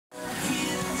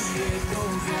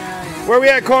Where we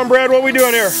at, Cornbread? What we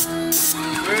doing here?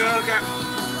 Well, got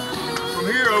from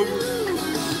here over,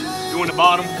 doing the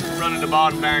bottom, running the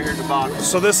bottom down here to the bottom.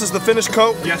 So this is the finished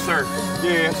coat? Yes, sir.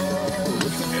 Yes.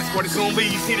 That's what it's going to be.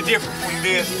 You see the difference between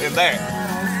this and that.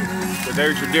 So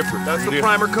there's your difference. That's the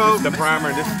primer coat? This is the primer,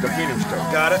 and this is the finished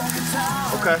coat. Got it.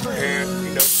 Okay. And,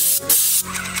 you know,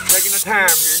 taking the time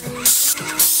here.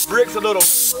 Brick's a little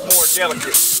more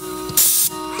delicate.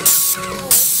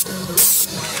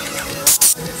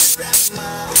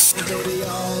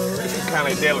 This is kind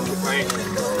of a delicate thing.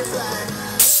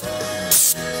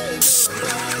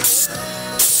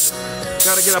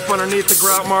 Got to get up underneath the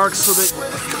grout marks so that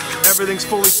everything's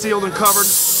fully sealed and covered.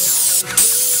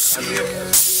 That's it.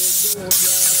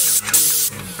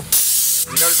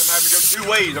 You notice I'm having to go 2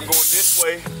 ways. I'm going this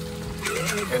way,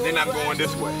 and then I'm going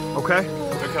this way. Okay.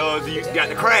 Because you got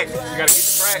the crack. You got to get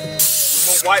the crack. You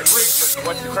want white bricks, but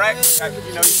what's the crack?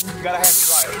 You know, you got to have it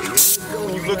right.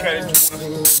 When you look at it,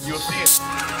 you'll see it.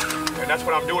 And that's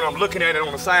what I'm doing. I'm looking at it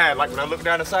on the side. Like when I look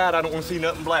down the side, I don't want to see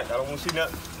nothing black. I don't want to see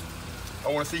nothing. I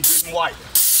want to see good and white.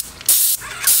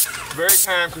 Very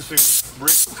time consuming.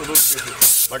 Bricks a little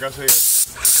different. Like I said,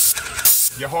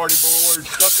 your hardy board,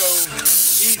 stucco,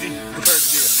 easy compared to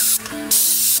this.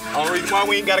 The only reason why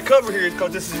we ain't got a cover here is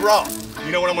because this is raw.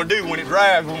 You know what I'm gonna do when it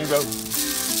dries? We're gonna go.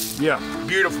 Yeah.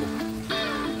 Beautiful.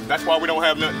 That's why we don't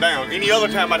have nothing down. Any other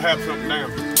time I'd have something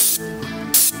down.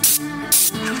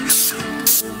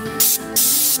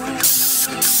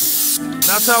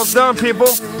 That's how it's done, people.